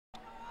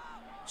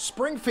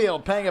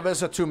Springfield paying a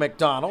visit to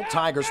McDonald.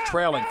 Tigers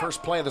trailing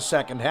first play of the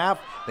second half.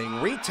 They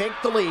retake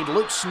the lead.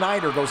 Luke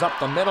Snyder goes up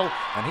the middle,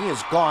 and he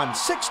is gone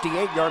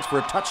 68 yards for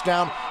a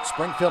touchdown.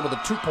 Springfield with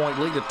a 2-point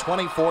lead at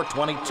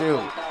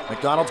 24-22.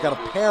 McDonald's got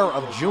a pair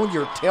of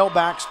junior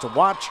tailbacks to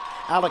watch.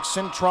 Alex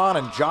Cintron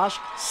and Josh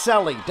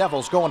Selly.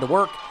 Devils going to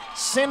work.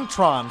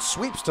 Cintron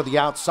sweeps to the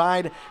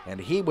outside, and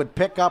he would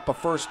pick up a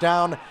first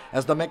down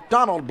as the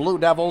McDonald Blue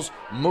Devils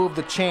move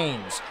the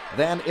chains.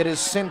 Then it is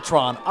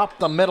Cintron up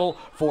the middle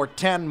for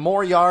 10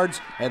 more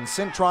yards, and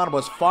Cintron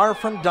was far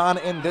from done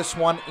in this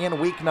one in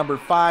week number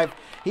 5.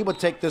 He would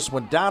take this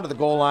one down to the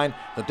goal line.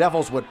 The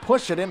Devils would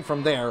push it in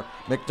from there.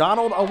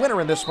 McDonald a winner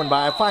in this one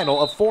by a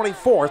final of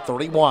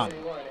 44-31.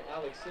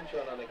 Alex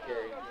Cintron on the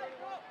carry.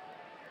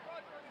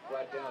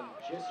 Brought down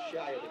just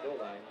shy of the goal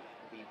line.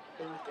 The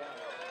third down.